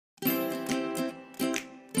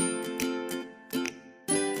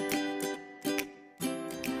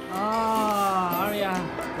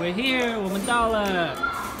We're here， 我们到了。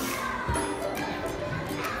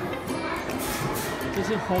这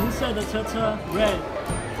是红色的车车 ，red，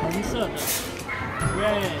 红色的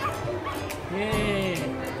 ，red， 耶。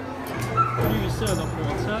绿色的火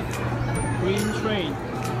车 ，green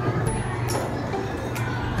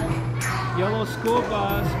train。Yellow school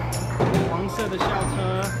bus， 黄色的校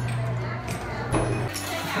车。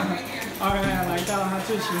Aria 来到他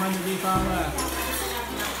最喜欢的地方了。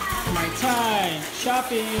 买菜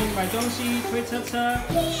 ，shopping， 买东西，推车车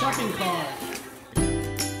 ，shopping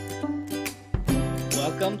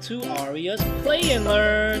cart。Welcome to Aria's Play and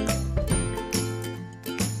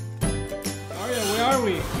Learn。Aria, where are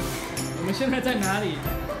we？ 我们现在在哪里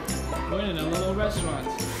 ？We're in a little restaurant，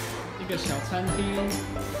 一个小餐厅。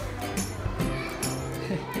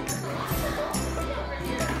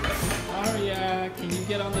Aria, can you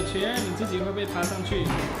get on the chair？ 你自己会不会爬上去？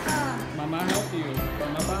 妈妈 help you， 妈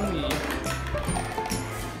妈帮你。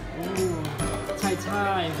哦，菜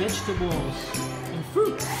vegetables and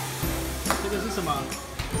fruit。这个是什么？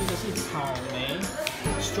这个是草莓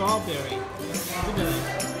strawberry。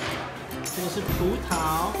这个是葡萄，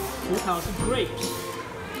葡萄是 grapes，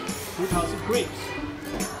 葡萄是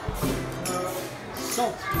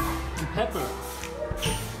grapes。Salt and pepper。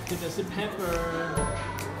这个是 pepper，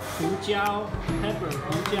 胡椒 pepper 胡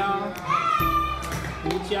椒。 胡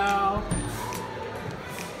椒，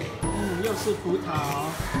又是葡萄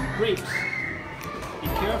 ，grapes。Be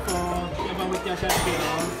careful， 要不然会掉下去哦。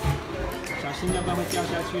小心，要不然会掉下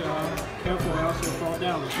去哦。Careful， else will fall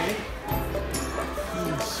down，OK？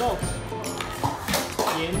 salt，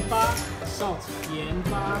 盐巴 ，salt， 盐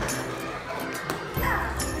巴。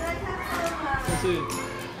这是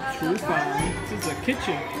厨房，这是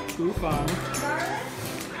kitchen， 厨房。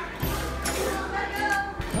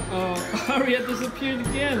 Oh, Aria disappeared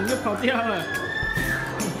again. 又跑掉了。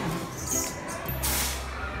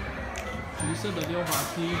橘色的溜滑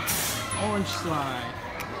梯 ，orange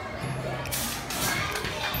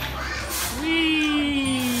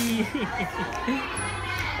slide。Wee!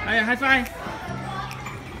 哎呀 ，high five!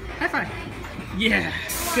 High five! Yeah,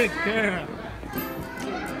 good girl.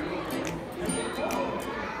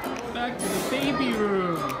 Back to the baby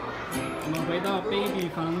room. 我们回到 baby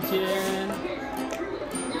房间。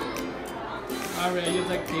 Aria 又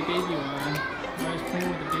在陪 baby 玩 ，Aria's playing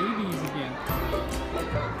with the babies again.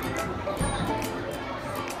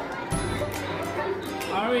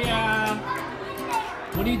 Aria,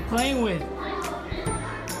 what are you playing with?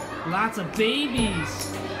 Lots of babies.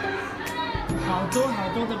 好多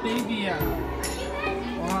的 baby 啊！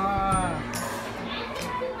哇！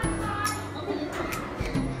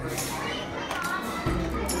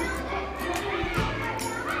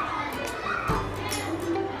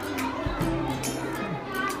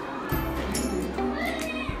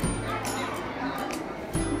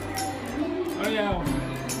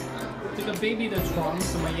 这个 baby 的床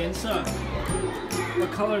什么颜色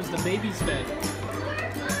 ？What color is the baby's bed？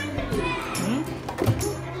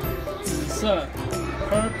 紫色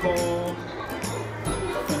 ，purple，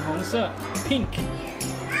 粉红色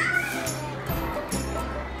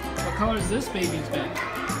 ，pink。What color is this baby's bed？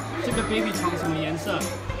 这个 baby 床什么颜色？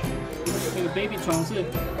这个 baby 床是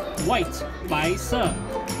white， 白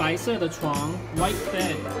色的床 ，white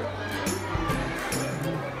bed。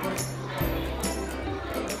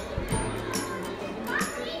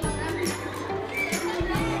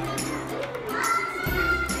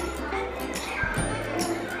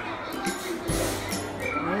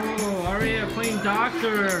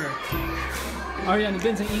 Doctor， Aria， 你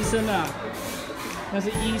变成医生了，那是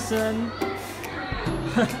医生。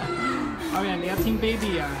Aria， 你要听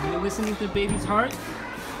baby 啊 ？You listening to baby's heart?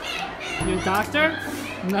 You a doctor?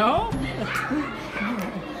 No?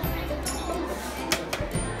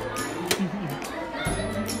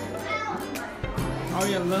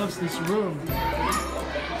 Aria loves this room，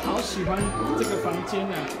 好喜欢这个房间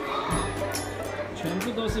啊，全部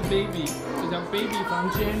都是 baby， 这叫 baby 房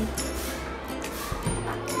间。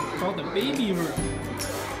 called the baby room.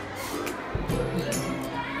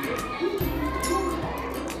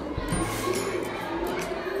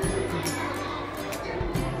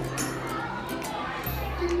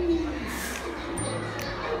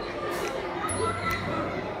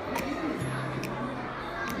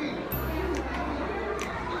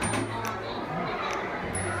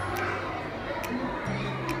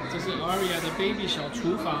 这是 Aria 的 baby 小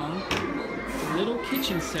厨房 ，little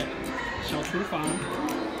kitchen set， 小厨房。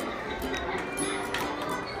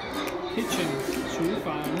 Kitchen 厨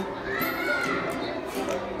房。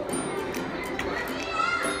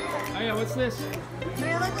Aria, what's this?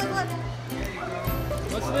 Aria, look.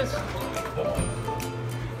 What's this?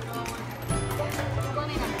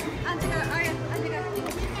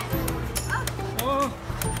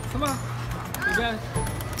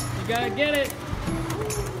 You gotta get it.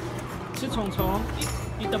 吃虫虫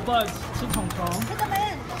 ，eat the bugs， 吃虫虫。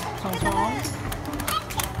虫虫。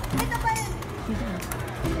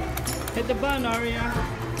Hit the button, Aria.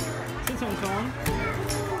 吃虫虫。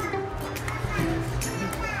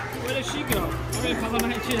Where did she go? Aria 跑到哪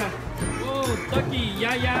里去了？哦 ，Ducky，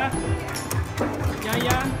 丫丫。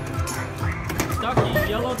Ducky，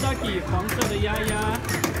 yellow Ducky， 黄色的丫丫。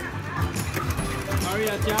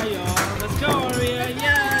Aria 加油 ！Let's go, Aria！ 耶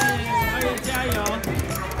 ！Aria 加油！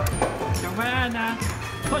赶快按啊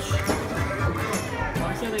 ！Push！ 黄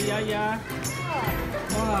色的丫丫。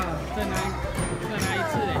哇，再来一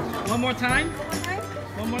次哎 ！One more time.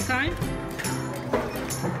 One more time.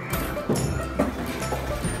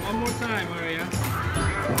 One more time, Aria.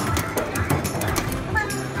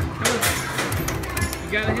 You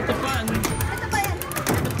gotta hit the button. Hit the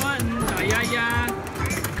button. 打丫丫。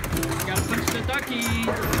You gotta punch the ducky.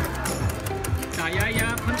 打丫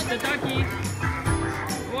丫 punch the ducky.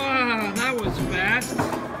 Wow, that was fast.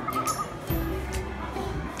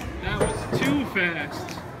 That was too fast.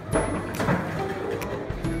 What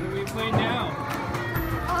do we play now?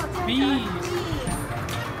 Bees.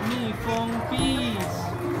 蜜蜂 bees.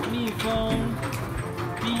 蜜蜂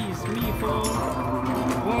bees. 蜜蜂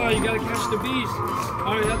Wow, you gotta catch the bees.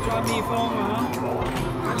 Alright, 要抓蜜蜂啊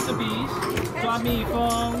Catch the bees. 抓蜜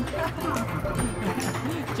蜂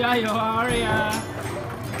加油啊 Aria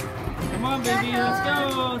Come on baby, let's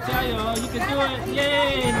go 加油 You can do it 耶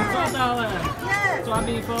你抓到了抓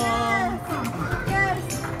蜜蜂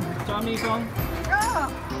抓蜜蜂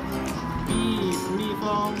Bees 蜜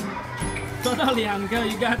蜂抓到2个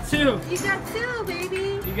You got 2 You got 2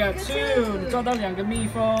 baby You got 2你抓到2个蜜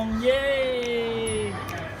蜂耶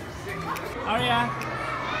Aria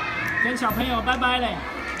跟小朋友拜拜嘞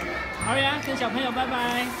Aria 跟小朋友拜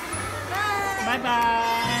拜拜拜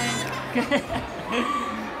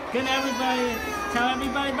跟 everybody tell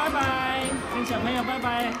everybody 拜拜跟小朋友拜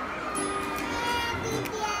拜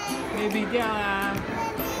Baby 掉啦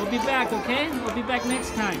We'll be back, okay? We'll be back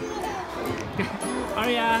next time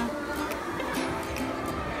Aria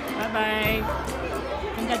拜拜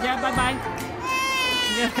跟大家拜拜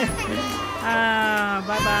啊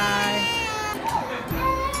拜拜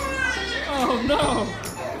Oh no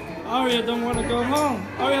Aria don't want to go home.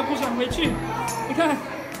 Aria 不想回去。你看，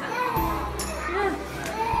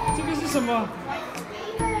这个是什么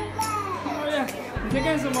 ？Aria， 你在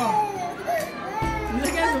干什么？你在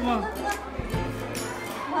干什么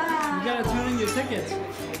Wow. You gotta turn in your tickets.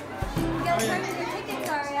 You gotta turn in your tickets,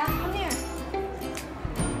 Aria. Come here.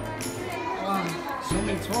 哇，so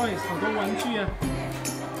many toys， 好多玩具啊！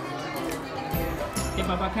给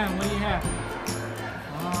爸爸看，What do you have？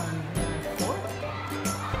 哇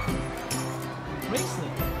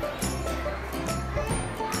bracelet.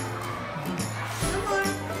 Come on.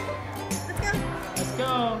 Let's go. Let's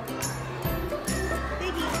go.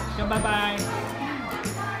 Baby. Go bye bye.